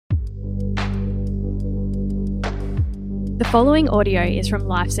The following audio is from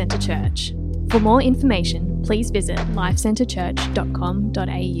Life Centre Church. For more information, please visit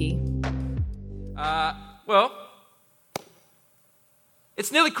lifecentrechurch.com.au. Well,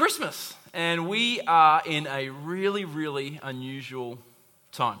 it's nearly Christmas, and we are in a really, really unusual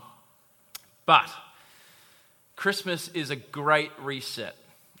time. But Christmas is a great reset.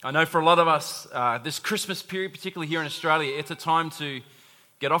 I know for a lot of us, this Christmas period, particularly here in Australia, it's a time to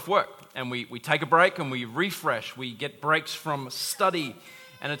get off work, and we take a break and we refresh. We get breaks from study,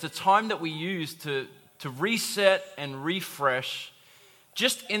 and it's a time that we use to reset and refresh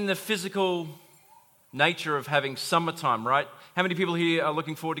just in the physical nature of having summertime, right? How many people here are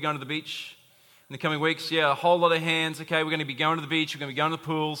looking forward to going to the beach in the coming weeks? Yeah, a whole lot of hands. Okay, we're going to be going to the beach, we're going to be going to the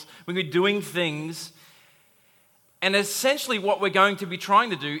pools, we're going to be doing things. And essentially what we're going to be trying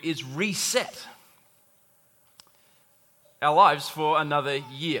to do is reset our lives for another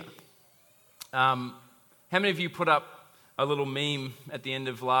year. How many of you put up a little meme at the end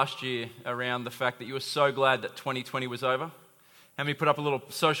of last year around the fact that you were so glad that 2020 was over? How many put up a little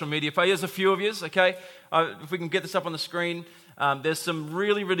social media page? There's a few of you, okay? If we can get this up on the screen, there's some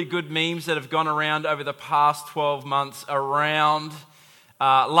really, really good memes that have gone around over the past 12 months around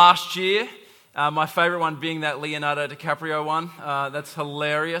last year. My favorite one being that Leonardo DiCaprio one. That's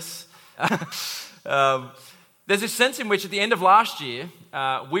hilarious. There's this sense in which at the end of last year,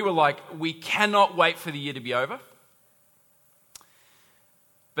 we were like, we cannot wait for the year to be over.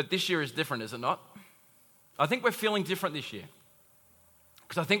 But this year is different, is it not? I think we're feeling different this year.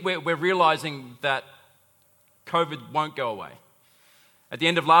 Because I think we're realizing that COVID won't go away. At the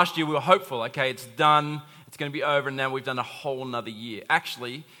end of last year, we were hopeful, okay, it's done, it's going to be over, and now we've done a whole nother year.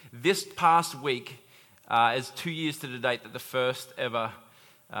 Actually, this past week is 2 years to the date that the first ever,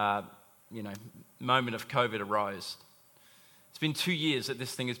 moment of COVID arose. It's been 2 years that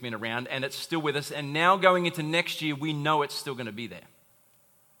this thing has been around, and it's still with us, and now going into next year, we know it's still going to be there.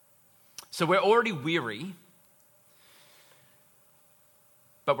 So we're already weary,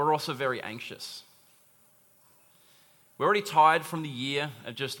 but we're also very anxious. We're already tired from the year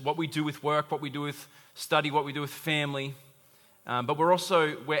of just what we do with work, what we do with study, what we do with family. But we're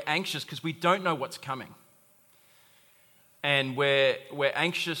anxious because we don't know what's coming. And we're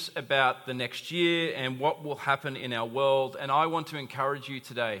anxious about the next year and what will happen in our world. And I want to encourage you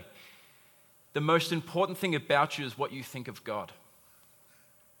today. The most important thing about you is what you think of God.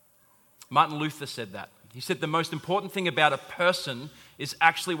 Martin Luther said that. He said the most important thing about a person is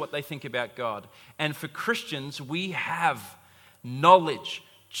actually what they think about God. And for Christians, we have knowledge,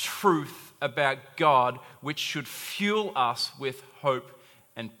 truth about God, which should fuel us with hope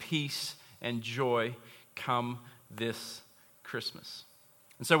and peace and joy come this Christmas.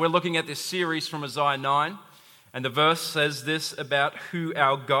 And so we're looking at this series from Isaiah 9, and the verse says this about who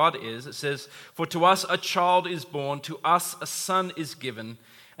our God is. It says, "For to us a child is born, to us a son is given,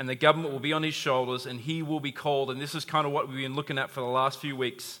 and the government will be on his shoulders, and he will be called," and this is kind of what we've been looking at for the last few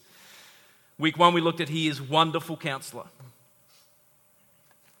weeks. Week 1, we looked at He is Wonderful Counselor.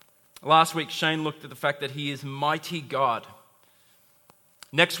 Last week, Shane looked at the fact that He is Mighty God.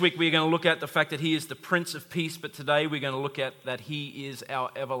 Next week, we're going to look at the fact that He is the Prince of Peace, but today we're going to look at that He is our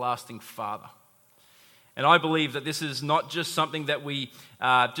everlasting Father. And I believe that this is not just something that we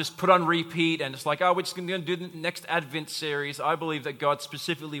just put on repeat and it's like, oh, we're just going to do the next Advent series. I believe that God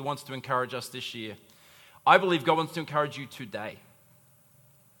specifically wants to encourage us this year. I believe God wants to encourage you today.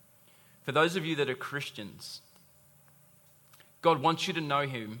 For those of you that are Christians, God wants you to know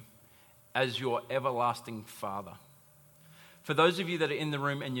Him as your everlasting Father. For those of you that are in the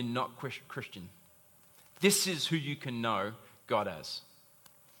room and you're not Christian, this is who you can know God as.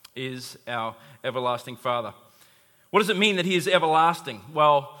 Is our everlasting Father. What does it mean that He is everlasting?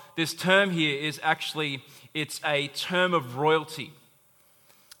 Well, this term here is actually, it's a term of royalty.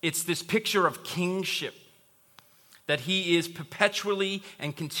 It's this picture of kingship. That He is perpetually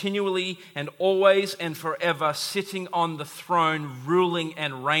and continually and always and forever sitting on the throne, ruling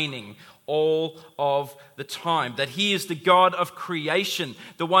and reigning all of the time. That He is the God of creation,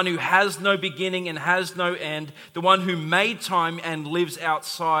 the one who has no beginning and has no end, the one who made time and lives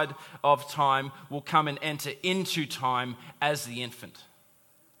outside of time, will come and enter into time as the infant.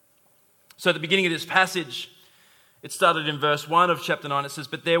 So at the beginning of this passage, it started in verse 1 of chapter 9. It says,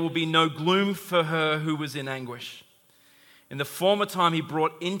 "But there will be no gloom for her who was in anguish. In the former time He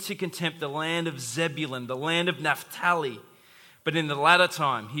brought into contempt the land of Zebulun, the land of Naphtali. But in the latter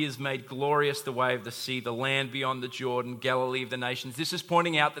time, He has made glorious the way of the sea, the land beyond the Jordan, Galilee of the nations." This is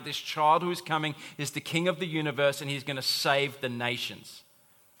pointing out that this child who is coming is the King of the universe, and He's going to save the nations.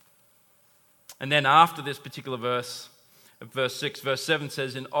 And then after this particular verse, Verse 6, verse 7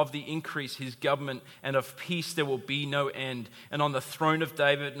 says, "And of the increase his government and of peace there will be no end. And on the throne of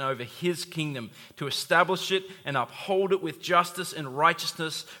David and over his kingdom, to establish it and uphold it with justice and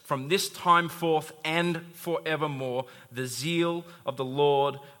righteousness from this time forth and forevermore. The zeal of the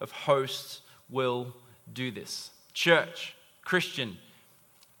Lord of hosts will do this." Church, Christian,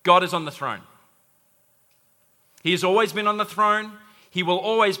 God is on the throne. He has always been on the throne. He will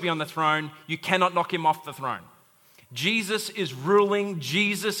always be on the throne. You cannot knock him off the throne. Jesus is ruling.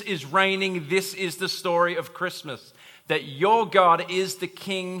 Jesus is reigning. This is the story of Christmas. That your God is the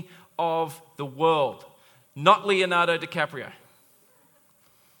King of the world, not Leonardo DiCaprio.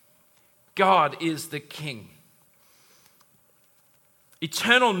 God is the King.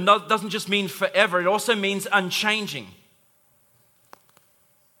 Eternal doesn't just mean forever. It also means unchanging.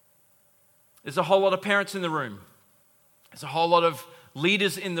 There's a whole lot of parents in the room. There's a whole lot of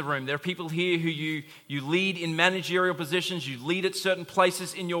leaders in the room. There are people here who you lead in managerial positions. You lead at certain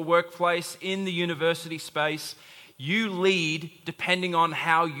places in your workplace, in the university space. You lead depending on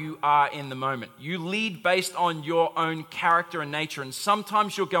how you are in the moment. You lead based on your own character and nature. And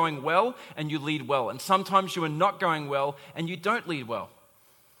sometimes you're going well and you lead well. And sometimes you are not going well and you don't lead well.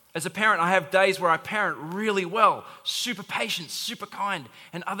 As a parent, I have days where I parent really well, super patient, super kind.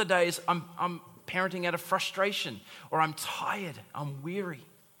 And other days I'm parenting out of frustration, or I'm tired, I'm weary.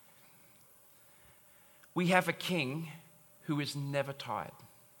 We have a King who is never tired.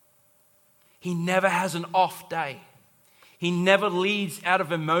 He never has an off day. He never leads out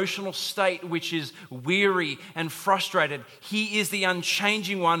of emotional state which is weary and frustrated. He is the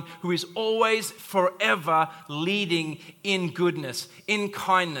unchanging one who is always forever leading in goodness, in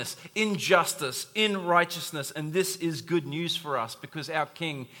kindness, in justice, in righteousness. And this is good news for us because our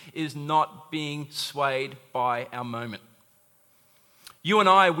King is not being swayed by our moment. You and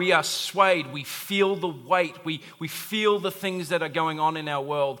I, we are swayed. We feel the weight. We feel the things that are going on in our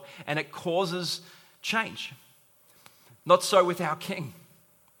world, and it causes change. Not so with our King.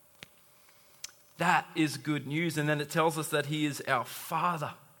 That is good news. And then it tells us that he is our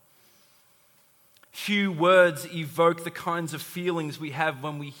Father. Few words evoke the kinds of feelings we have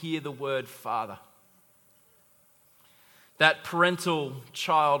when we hear the word Father. That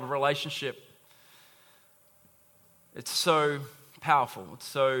parental-child relationship, it's so powerful. It's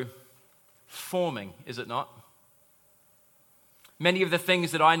so forming, is it not? Many of the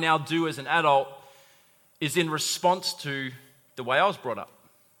things that I now do as an adult is in response to the way I was brought up,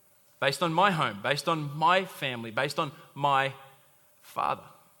 based on my home, based on my family, based on my father.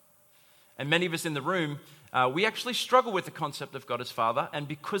 And many of us in the room, we actually struggle with the concept of God as Father, and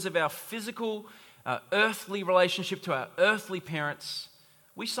because of our physical, earthly relationship to our earthly parents,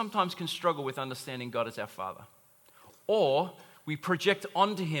 we sometimes can struggle with understanding God as our Father. Or we project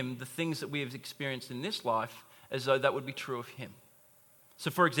onto him the things that we have experienced in this life as though that would be true of him. So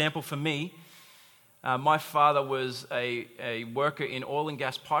for example, for me, my father was a worker in oil and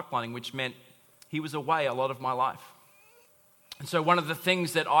gas pipelining, which meant he was away a lot of my life. And so one of the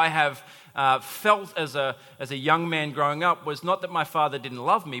things that I have felt as a young man growing up was not that my father didn't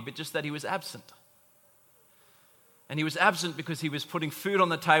love me, but just that he was absent. And he was absent because he was putting food on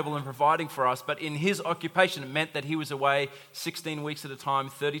the table and providing for us, but in his occupation, it meant that he was away 16 weeks at a time,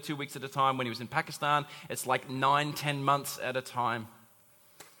 32 weeks at a time. When he was in Pakistan, it's like 9-10 months at a time.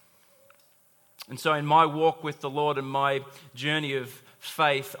 And so in my walk with the Lord and my journey of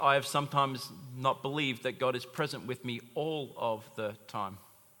faith, I have sometimes not believed that God is present with me all of the time.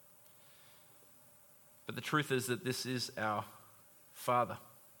 But the truth is that this is our Father.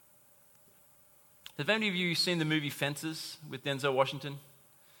 Have any of you seen the movie Fences with Denzel Washington?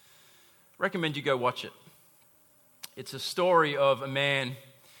 I recommend you go watch it. It's a story of a man,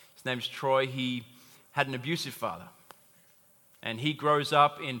 his name's Troy. He had an abusive father. And he grows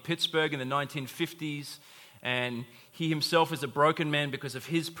up in Pittsburgh in the 1950s, and he himself is a broken man because of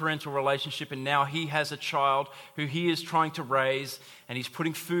his parental relationship, and now he has a child who he is trying to raise, and he's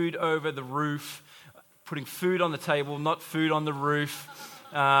putting food over the roof, putting food on the table, not food on the roof.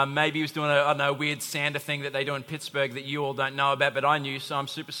 Maybe he was doing a weird Santa thing that they do in Pittsburgh that you all don't know about, but I knew, so I'm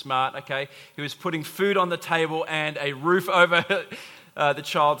super smart, okay? He was putting food on the table and a roof over the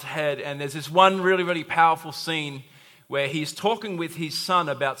child's head, and there's this one really, really powerful scene where he's talking with his son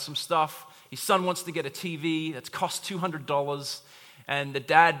about some stuff. His son wants to get a TV that's cost $200, and the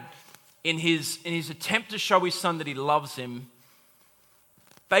dad, in his attempt to show his son that he loves him,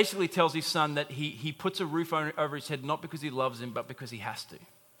 basically tells his son that he puts a roof over his head not because he loves him, but because he has to.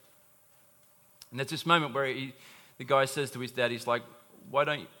 And there's this moment where the guy says to his dad, he's like, why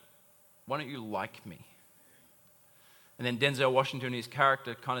don't you like me? And then Denzel Washington, his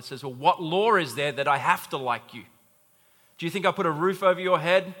character, kind of says, well, what law is there that I have to like you? Do you think I put a roof over your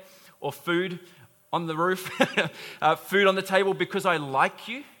head or food on the roof, food on the table because I like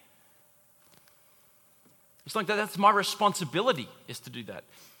you? It's like that's my responsibility is to do that.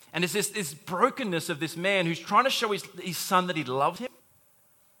 And it's this brokenness of this man who's trying to show his son that he loved him,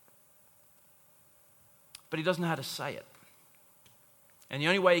 but he doesn't know how to say it. And the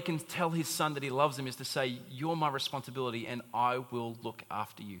only way he can tell his son that he loves him is to say, you're my responsibility and I will look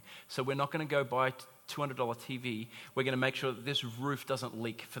after you. So we're not going to go buy a $200 TV. We're going to make sure that this roof doesn't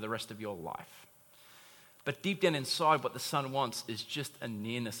leak for the rest of your life. But deep down inside, what the son wants is just a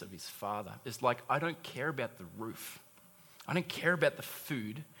nearness of his father. It's like, I don't care about the roof. I don't care about the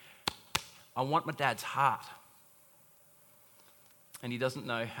food. I want my dad's heart. And he doesn't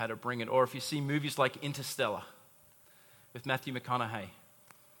know how to bring it. Or if you see movies like Interstellar with Matthew McConaughey,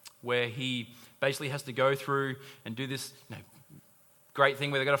 where he basically has to go through and do this great thing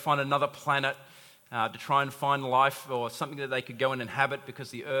where they've got to find another planet to try and find life or something that they could go and inhabit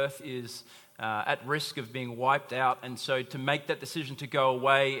because the earth is at risk of being wiped out. And so to make that decision to go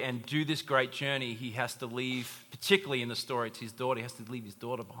away and do this great journey, he has to leave, particularly in the story, it's his daughter, he has to leave his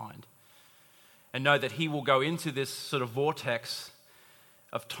daughter behind. And know that he will go into this sort of vortex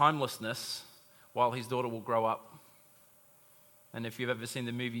of timelessness while his daughter will grow up. And if you've ever seen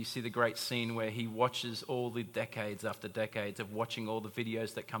the movie, you see the great scene where he watches all the decades after decades of watching all the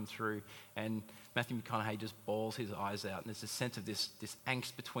videos that come through, and Matthew McConaughey just bawls his eyes out. And there's a sense of this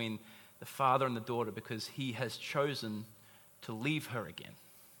angst between the father and the daughter because he has chosen to leave her again.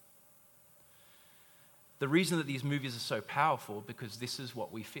 The reason that these movies are so powerful because this is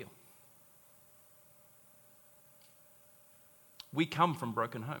what we feel. We come from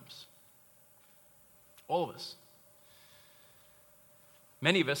broken homes. All of us.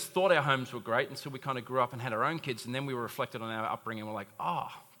 Many of us thought our homes were great, and so we kind of grew up and had our own kids, and then we were reflected on our upbringing, and we're like, oh,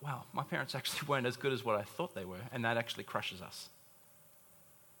 wow, my parents actually weren't as good as what I thought they were, and that actually crushes us.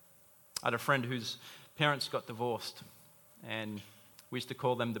 I had a friend whose parents got divorced, and we used to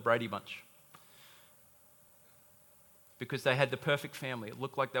call them the Brady Bunch because they had the perfect family. It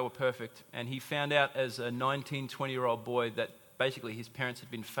looked like they were perfect, and he found out as a 19, 20-year-old boy that basically his parents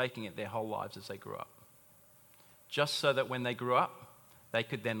had been faking it their whole lives as they grew up, just so that when they grew up, they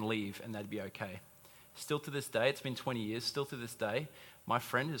could then leave and they'd be okay. Still to this day, it's been 20 years, still to this day, my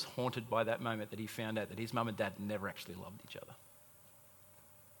friend is haunted by that moment that he found out that his mum and dad never actually loved each other.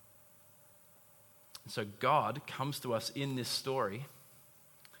 And so God comes to us in this story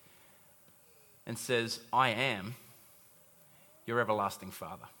and says, I am your everlasting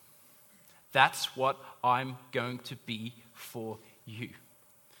Father. That's what I'm going to be for you.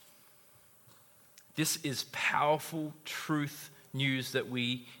 This is powerful truth news that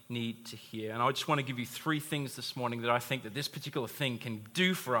we need to hear. And I just want to give you 3 things this morning that I think that this particular thing can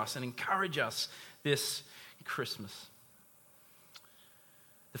do for us and encourage us this Christmas.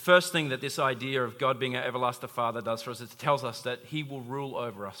 The first thing that this idea of God being our everlasting Father does for us is it tells us that He will rule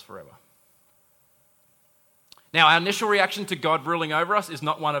over us forever. Now, our initial reaction to God ruling over us is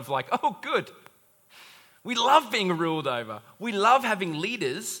not one of like, oh, good. We love being ruled over. We love having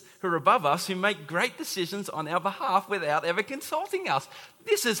leaders who are above us who make great decisions on our behalf without ever consulting us.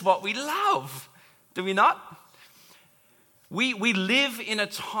 This is what we love, do we not? We live in a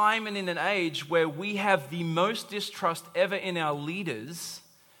time and in an age where we have the most distrust ever in our leaders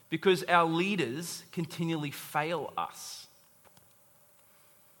because our leaders continually fail us.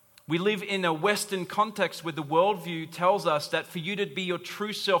 We live in a Western context where the worldview tells us that for you to be your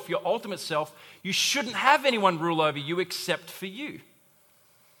true self, your ultimate self, you shouldn't have anyone rule over you except for you.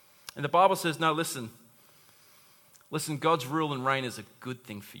 And the Bible says, no, listen, God's rule and reign is a good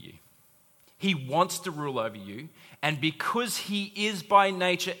thing for you. He wants to rule over you, and because He is by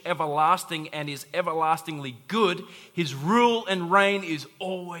nature everlasting and is everlastingly good, His rule and reign is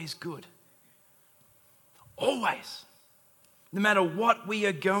always good. Always. No matter what we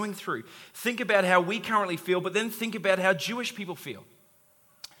are going through. Think about how we currently feel, but then think about how Jewish people feel.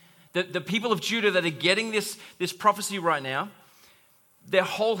 The people of Judah that are getting this prophecy right now, their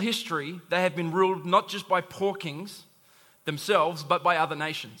whole history, they have been ruled not just by poor kings themselves, but by other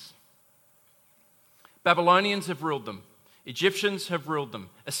nations. Babylonians have ruled them. Egyptians have ruled them.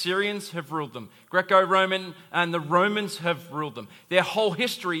 Assyrians have ruled them. Greco-Roman and the Romans have ruled them. Their whole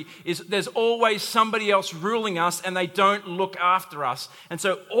history is there's always somebody else ruling us and they don't look after us. And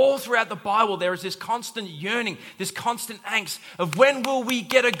so all throughout the Bible there is this constant yearning, this constant angst of when will we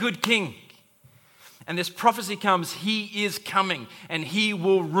get a good king? And this prophecy comes, He is coming and He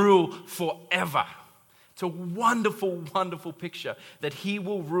will rule forever. It's a wonderful, wonderful picture that He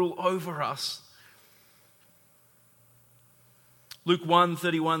will rule over us. Luke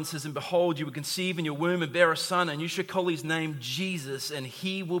 1:31 says, "And behold, you will conceive in your womb and bear a son, and you shall call his name Jesus, and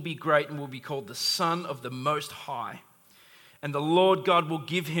he will be great and will be called the Son of the Most High. And the Lord God will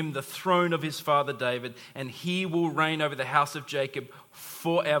give him the throne of his father David, and he will reign over the house of Jacob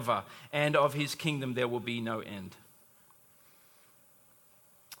forever, and of his kingdom there will be no end."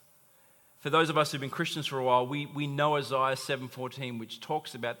 For those of us who've been Christians for a while, we know Isaiah 7:14, which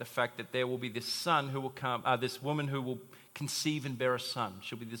talks about the fact that there will be this son who will come, this woman who will conceive and bear a son.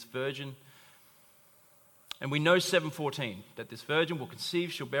 She'll be this virgin. And we know 7:14, that this virgin will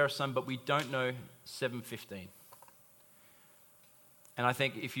conceive, she'll bear a son, but we don't know 7:15. And I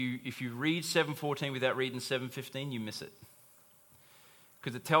think if you read 7:14 without reading 7:15, you miss it.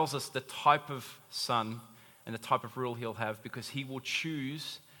 Because it tells us the type of son and the type of rule he'll have, because he will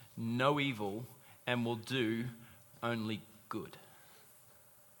choose no evil and will do only good.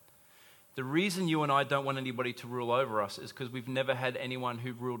 The reason you and I don't want anybody to rule over us is because we've never had anyone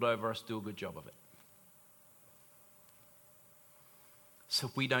who ruled over us do a good job of it. So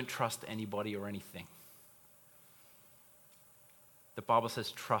we don't trust anybody or anything. The Bible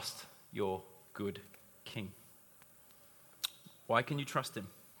says, trust your good king. Why can you trust him?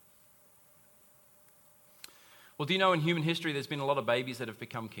 Well, do you know in human history there's been a lot of babies that have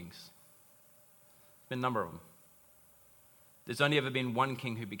become kings? There's been a number of them. There's only ever been one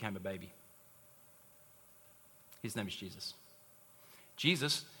king who became a baby. His name is Jesus.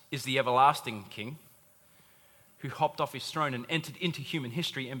 Jesus is the everlasting king who hopped off his throne and entered into human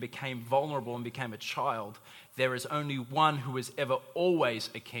history and became vulnerable and became a child. There is only one who was ever always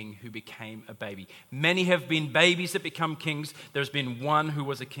a king who became a baby. Many have been babies that become kings. There's been one who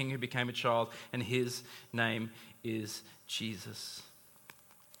was a king who became a child, and his name is Jesus.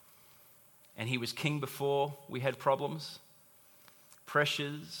 And he was king before we had problems,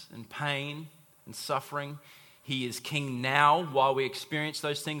 pressures and pain and suffering. He is king now while we experience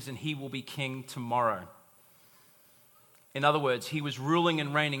those things, and he will be king tomorrow. In other words, he was ruling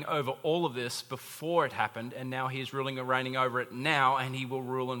and reigning over all of this before it happened, and now he is ruling and reigning over it now, and he will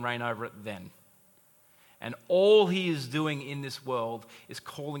rule and reign over it then. And all he is doing in this world is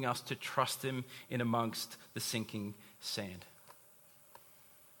calling us to trust him in amongst the sinking sand.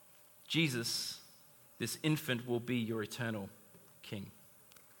 Jesus, this infant, will be your eternal king.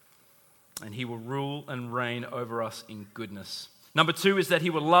 And he will rule and reign over us in goodness. Number 2 is that he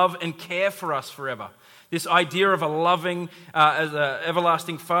will love and care for us forever. This idea of a loving, as an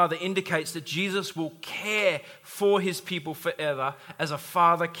everlasting father indicates that Jesus will care for his people forever as a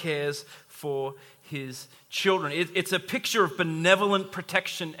father cares for his children. It's a picture of benevolent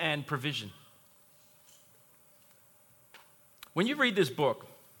protection and provision. When you read this book,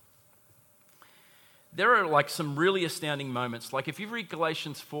 there are like some really astounding moments. Like if you read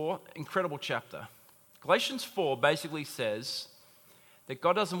Galatians 4, incredible chapter. Galatians 4 basically says that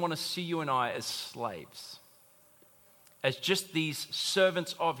God doesn't want to see you and I as slaves, as just these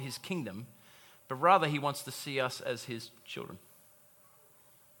servants of his kingdom, but rather he wants to see us as his children.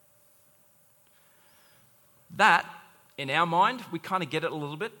 That, in our mind, we kind of get it a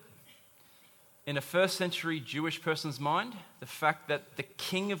little bit. In a first century Jewish person's mind, the fact that the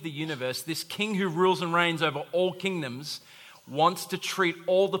king of the universe, this king who rules and reigns over all kingdoms, wants to treat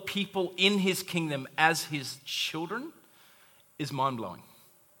all the people in his kingdom as his children is mind-blowing.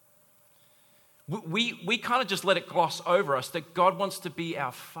 We kind of just let it gloss over us that God wants to be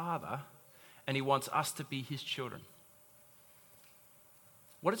our father and he wants us to be his children.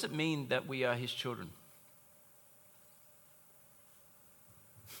 What does it mean that we are his children?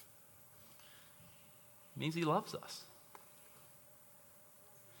 It means he loves us.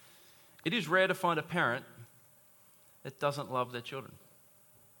 It is rare to find a parent that doesn't love their children.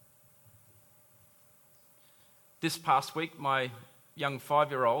 This past week, my young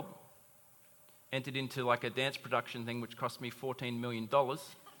 5-year-old entered into like a dance production thing which cost me $14 million.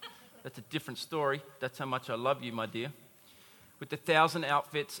 That's a different story. That's how much I love you, my dear. With the 1,000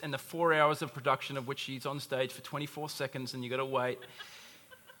 outfits and the 4 hours of production of which she's on stage for 24 seconds and you got to wait.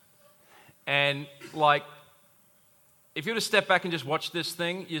 And like, if you were to step back and just watch this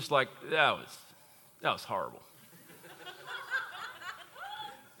thing, you're just like, that was horrible.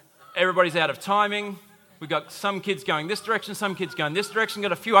 Everybody's out of timing. We got some kids going this direction, some kids going this direction,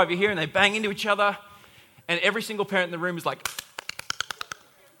 got a few over here, and they bang into each other. And every single parent in the room is like,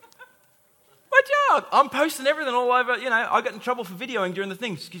 watch out! I'm posting everything all over. You know, I got in trouble for videoing during the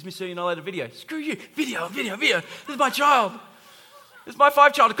thing. Excuse me, sir, you're not allowed to video. Screw you. Video. This is my child. This is my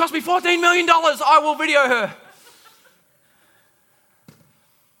 5-child. It cost me $14 million. I will video her.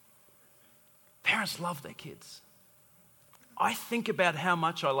 Parents love their kids. I think about how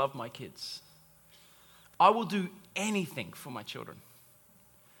much I love my kids. I will do anything for my children.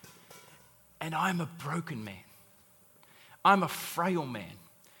 And I'm a broken man. I'm a frail man.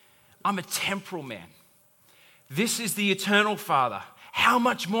 I'm a temporal man. This is the eternal Father. How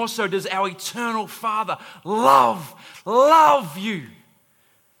much more so does our eternal Father love you,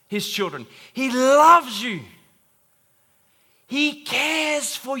 his children? He loves you. He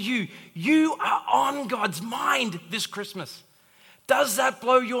cares for you. You are on God's mind this Christmas. Does that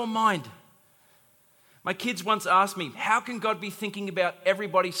blow your mind? My kids once asked me, how can God be thinking about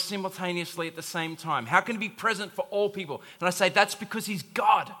everybody simultaneously at the same time? How can he be present for all people? And I say, that's because he's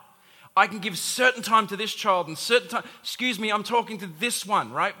God. I can give certain time to this child and certain time, excuse me, I'm talking to this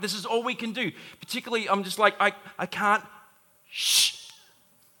one, right? This is all we can do. Particularly, I'm just like, I can't, shh.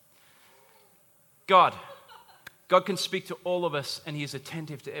 God can speak to all of us, and he is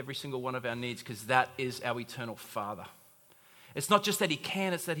attentive to every single one of our needs, because that is our eternal Father. It's not just that he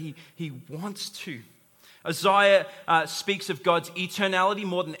can, it's that he wants to. Isaiah speaks of God's eternality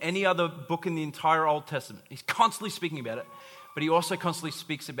more than any other book in the entire Old Testament. He's constantly speaking about it, but he also constantly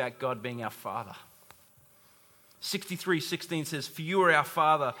speaks about God being our Father. 63:16 says, "For you are our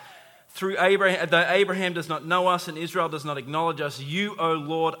Father. Through Abraham, though Abraham does not know us and Israel does not acknowledge us, you, O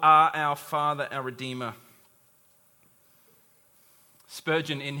Lord, are our Father, our Redeemer."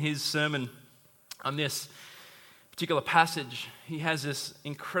 Spurgeon, in his sermon on this particular passage, he has this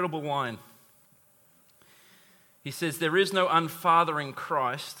incredible line. He says, "There is no unfathering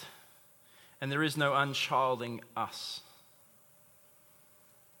Christ, and there is no unchilding us."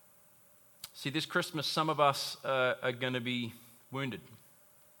 See, this Christmas, some of us are going to be wounded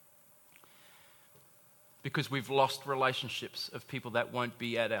because we've lost relationships of people that won't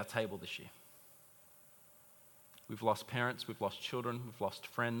be at our table this year. We've lost parents, we've lost children, we've lost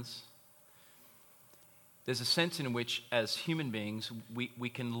friends. There's a sense in which, as human beings, we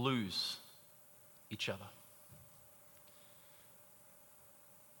can lose each other.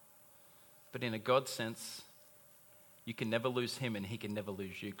 But in a God sense, you can never lose him and he can never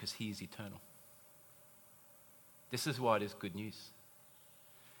lose you, because he is eternal. This is why it is good news.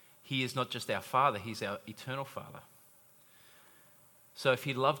 He is not just our Father, he's our eternal Father. So if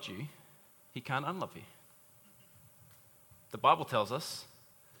he loved you, he can't unlove you. The Bible tells us,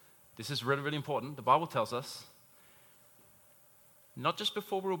 this is really, really important, the Bible tells us, not just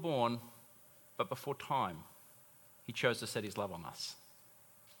before we were born, but before time, he chose to set his love on us.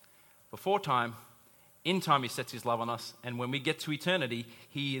 Before time, in time he sets his love on us, and when we get to eternity,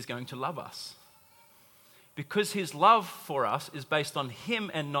 he is going to love us. Because his love for us is based on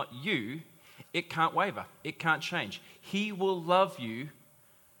him and not you, it can't waver, it can't change. He will love you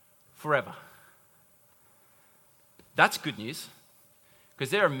forever. That's good news,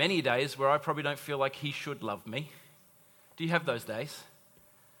 because there are many days where I probably don't feel like he should love me. Do you have those days?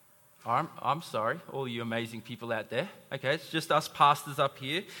 I'm sorry, all you amazing people out there. Okay, it's just us pastors up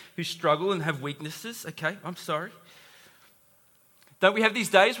here who struggle and have weaknesses. Okay, I'm sorry. Don't we have these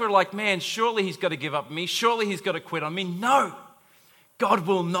days where we're like, man, surely he's got to give up on me. Surely he's got to quit on me. No, God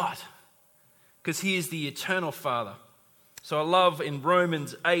will not, because he is the eternal Father. So I love in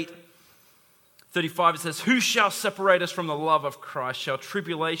Romans 8:35, it says, "Who shall separate us from the love of Christ? Shall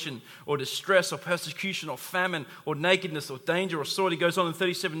tribulation or distress or persecution or famine or nakedness or danger or sword?" He goes on in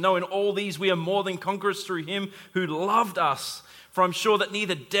 37, "No, in all these we are more than conquerors through him who loved us. For I'm sure that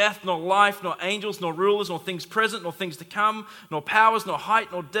neither death, nor life, nor angels, nor rulers, nor things present, nor things to come, nor powers, nor height,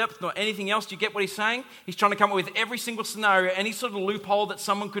 nor depth, nor anything else." Do you get what he's saying? He's trying to come up with every single scenario, any sort of loophole that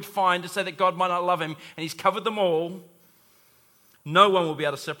someone could find to say that God might not love him, and he's covered them all. No one will be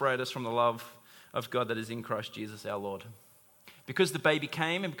able to separate us from the love of God that is in Christ Jesus our Lord. Because the baby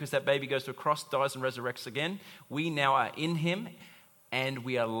came, and because that baby goes to a cross, dies and resurrects again, we now are in him, and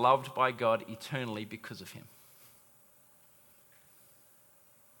we are loved by God eternally because of him.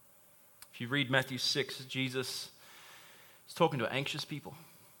 If you read Matthew 6, Jesus is talking to anxious people.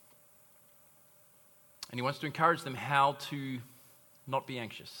 And he wants to encourage them how to not be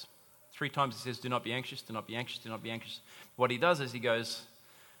anxious. 3 times he says, do not be anxious, do not be anxious, do not be anxious. What he does is he goes,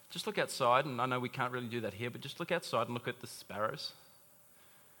 just look outside, and I know we can't really do that here, but just look outside and look at the sparrows.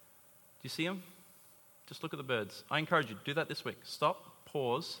 Do you see them? Just look at the birds. I encourage you to do that this week. Stop,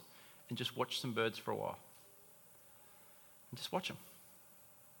 pause, and just watch some birds for a while. And just watch them.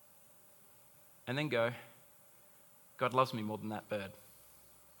 And then go, God loves me more than that bird.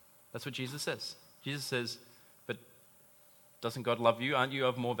 That's what Jesus says. Jesus says, but doesn't God love you? Aren't you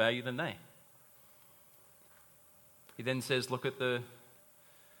of more value than they? He then says, look at the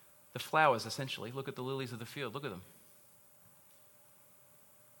flowers, essentially. Look at the lilies of the field. Look at them.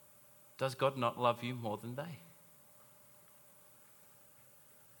 Does God not love you more than they?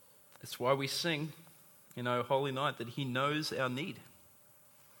 That's why we sing Holy Night, that he knows our need.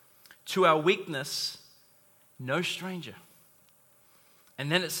 To our weakness, no stranger.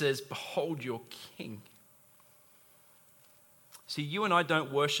 And then it says, behold your King. See, you and I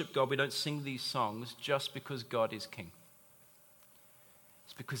don't worship God, we don't sing these songs just because God is King.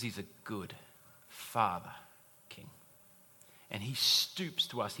 It's because he's a good Father King. And he stoops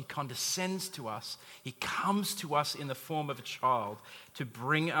to us, he condescends to us, he comes to us in the form of a child to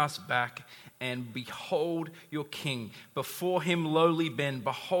bring us back. And behold your King. Before him lowly bend.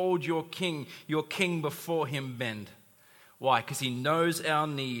 Behold your King before him bend. Why? Because he knows our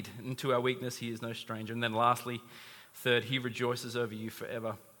need, and to our weakness he is no stranger. And then lastly, third, he rejoices over you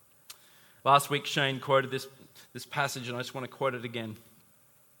forever. Last week Shane quoted this passage, and I just want to quote it again.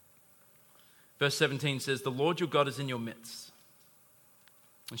 Verse 17 says, the Lord your God is in your midst.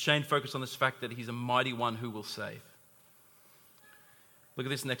 And Shane focused on this fact that he's a mighty one who will save. Look at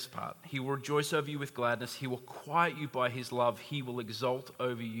this next part. He will rejoice over you with gladness. He will quiet you by his love. He will exult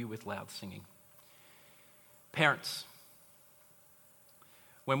over you with loud singing. Parents,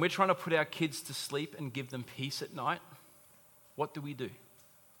 when we're trying to put our kids to sleep and give them peace at night, what do?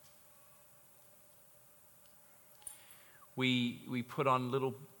 We put on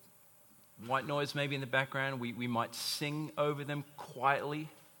little white noise maybe in the background. We might sing over them quietly.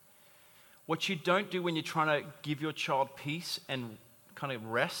 What you don't do when you're trying to give your child peace and kind of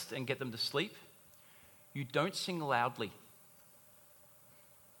rest and get them to sleep, you don't sing loudly.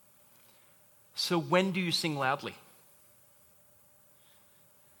 So when do you sing loudly?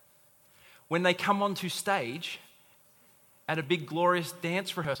 When they come onto stage at a big glorious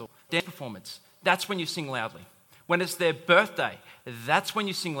dance performance, that's when you sing loudly. When it's their birthday, that's when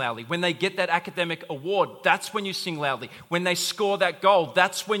you sing loudly. When they get that academic award, that's when you sing loudly. When they score that goal,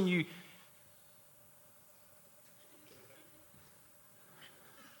 that's when you...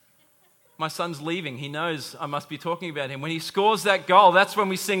 My son's leaving. He knows I must be talking about him. When he scores that goal, that's when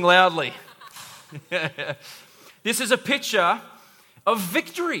we sing loudly. This is a picture of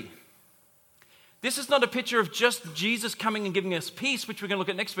victory. This is not a picture of just Jesus coming and giving us peace, which we're going to look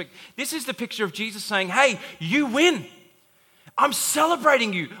at next week. This is the picture of Jesus saying, hey, you win. I'm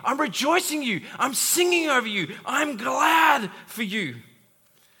celebrating you. I'm rejoicing you. I'm singing over you. I'm glad for you.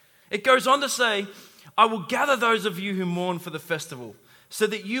 It goes on to say, I will gather those of you who mourn for the festival, so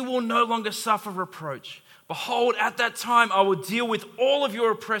that you will no longer suffer reproach. Behold, at that time I will deal with all of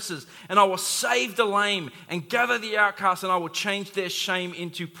your oppressors, and I will save the lame and gather the outcasts, and I will change their shame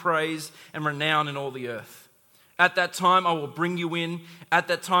into praise and renown in all the earth. At that time I will bring you in. At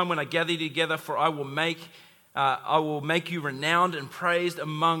that time when I gather you together, for I will make you renowned and praised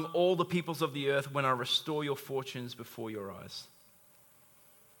among all the peoples of the earth when I restore your fortunes before your eyes.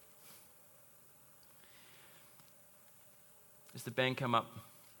 As the band come up,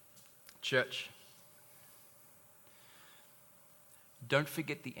 church, don't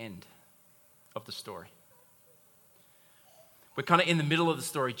forget the end of the story. We're kind of in the middle of the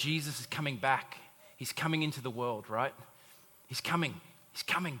story. Jesus is coming back. He's coming into the world, right? He's coming,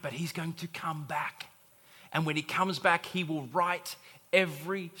 but he's going to come back. And when he comes back, he will right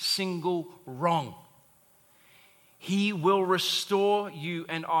every single wrong. He will restore you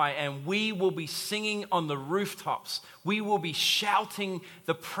and I, and we will be singing on the rooftops. We will be shouting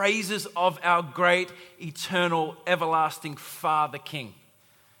the praises of our great, eternal, everlasting Father King.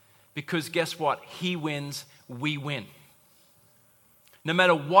 Because guess what? He wins, we win. No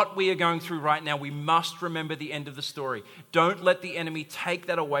matter what we are going through right now, we must remember the end of the story. Don't let the enemy take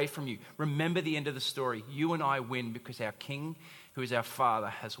that away from you. Remember the end of the story. You and I win because our King, who is our Father,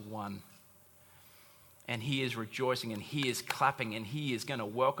 has won. And he is rejoicing and he is clapping and he is going to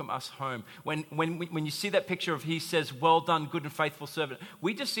welcome us home. When you see that picture of he says, well done, good and faithful servant,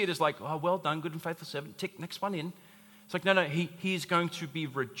 we just see it as like, oh, well done, good and faithful servant, tick, next one in. It's like, no, he is going to be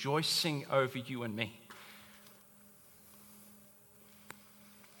rejoicing over you and me.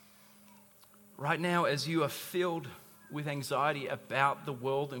 Right now, as you are filled with anxiety about the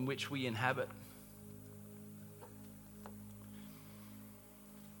world in which we inhabit,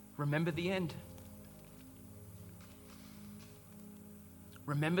 remember the end.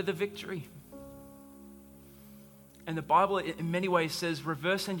 Remember the victory. And the Bible, in many ways, says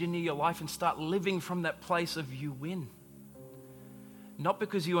reverse engineer your life and start living from that place of you win. Not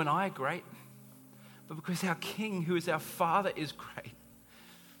because you and I are great, but because our King, who is our Father, is great.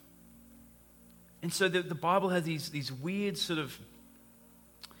 And so the Bible has these weird sort of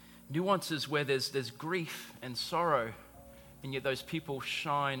nuances where there's grief and sorrow, and yet those people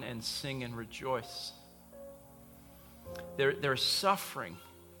shine and sing and rejoice. There is suffering,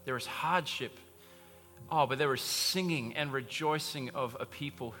 there is hardship, but there is singing and rejoicing of a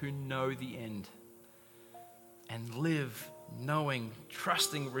people who know the end. and live knowing,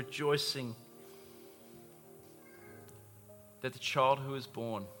 trusting, rejoicing that the child who is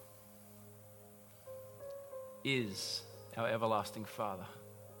born is our everlasting Father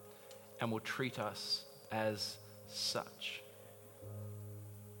and will treat us as such.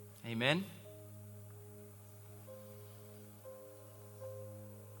 Amen?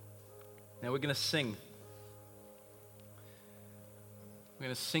 Now we're going to sing. We're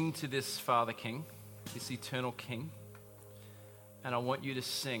going to sing to this Father King, this eternal King, and I want you to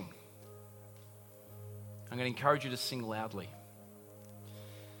sing. I'm going to encourage you to sing loudly.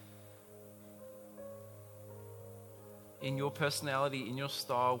 In your personality, in your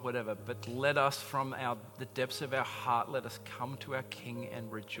style, whatever, but let us from the depths of our heart, let us come to our King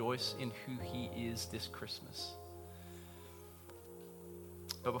and rejoice in who he is this Christmas.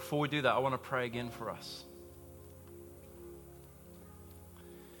 But before we do that, I want to pray again for us.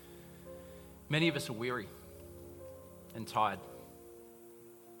 Many of us are weary and tired.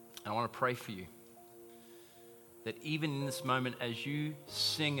 And I want to pray for you that even in this moment, as you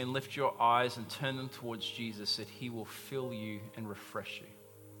sing and lift your eyes and turn them towards Jesus, that he will fill you and refresh you.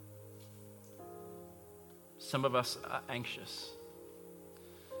 Some of us are anxious.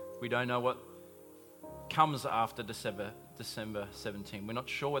 We don't know what comes after December 17. We're not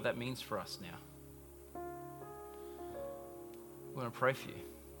sure what that means for us now. We want to pray for you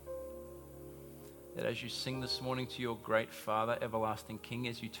that as you sing this morning to your great Father, everlasting King,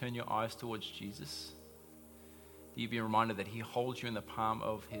 as you turn your eyes towards Jesus, that you be reminded that he holds you in the palm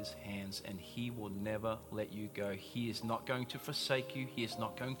of his hands and he will never let you go. He is not going to forsake you. He is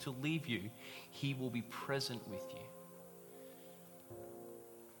not going to leave you. He will be present with you.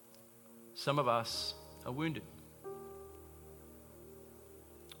 Some of us are wounded.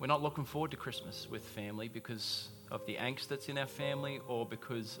 We're not looking forward to Christmas with family because of the angst that's in our family or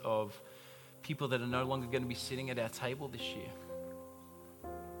because of people that are no longer going to be sitting at our table this year.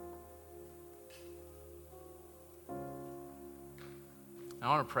 I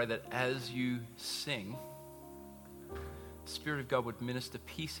want to pray that as you sing, the Spirit of God would minister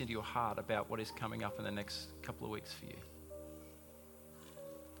peace into your heart about what is coming up in the next couple of weeks for you.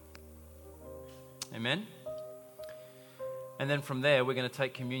 Amen? And then from there, we're going to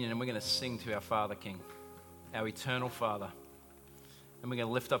take communion and we're going to sing to our Father King, our eternal Father. And we're going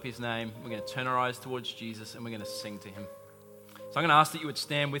to lift up his name. We're going to turn our eyes towards Jesus and we're going to sing to him. So I'm going to ask that you would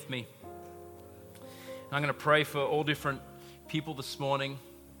stand with me. And I'm going to pray for all different people this morning.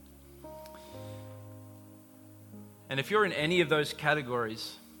 And if you're in any of those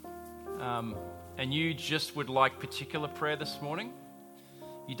categories and you just would like particular prayer this morning,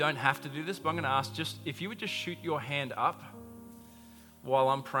 you don't have to do this, but I'm going to ask just if you would just shoot your hand up while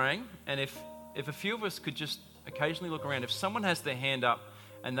I'm praying. And if a few of us could just occasionally look around, if someone has their hand up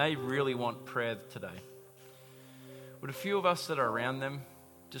and they really want prayer today, would a few of us that are around them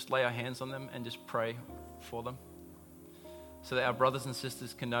just lay our hands on them and just pray for them? So that our brothers and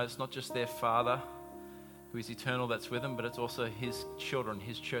sisters can know it's not just their Father who is eternal that's with them, but it's also his children,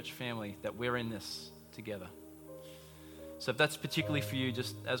 his church family, that we're in this together. So if that's particularly for you,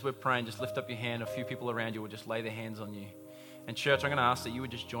 just as we're praying, just lift up your hand. A few people around you will just lay their hands on you. And church, I'm going to ask that you would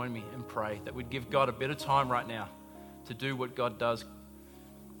just join me and pray, that we'd give God a bit of time right now to do what God does.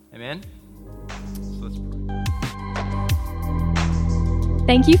 Amen? So let's pray.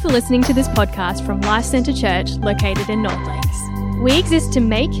 Thank you for listening to this podcast from Life Centre Church located in North Lakes. We exist to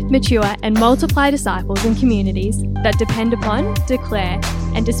make, mature and multiply disciples and communities that depend upon, declare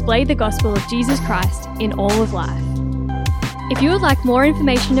and display the gospel of Jesus Christ in all of life. If you would like more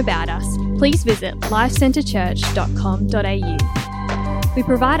information about us, please visit lifecentrechurch.com.au. We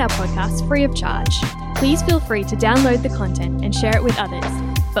provide our podcasts free of charge. Please feel free to download the content and share it with others,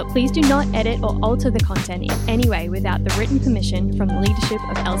 but please do not edit or alter the content in any way without the written permission from the leadership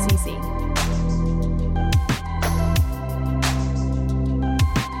of LCC.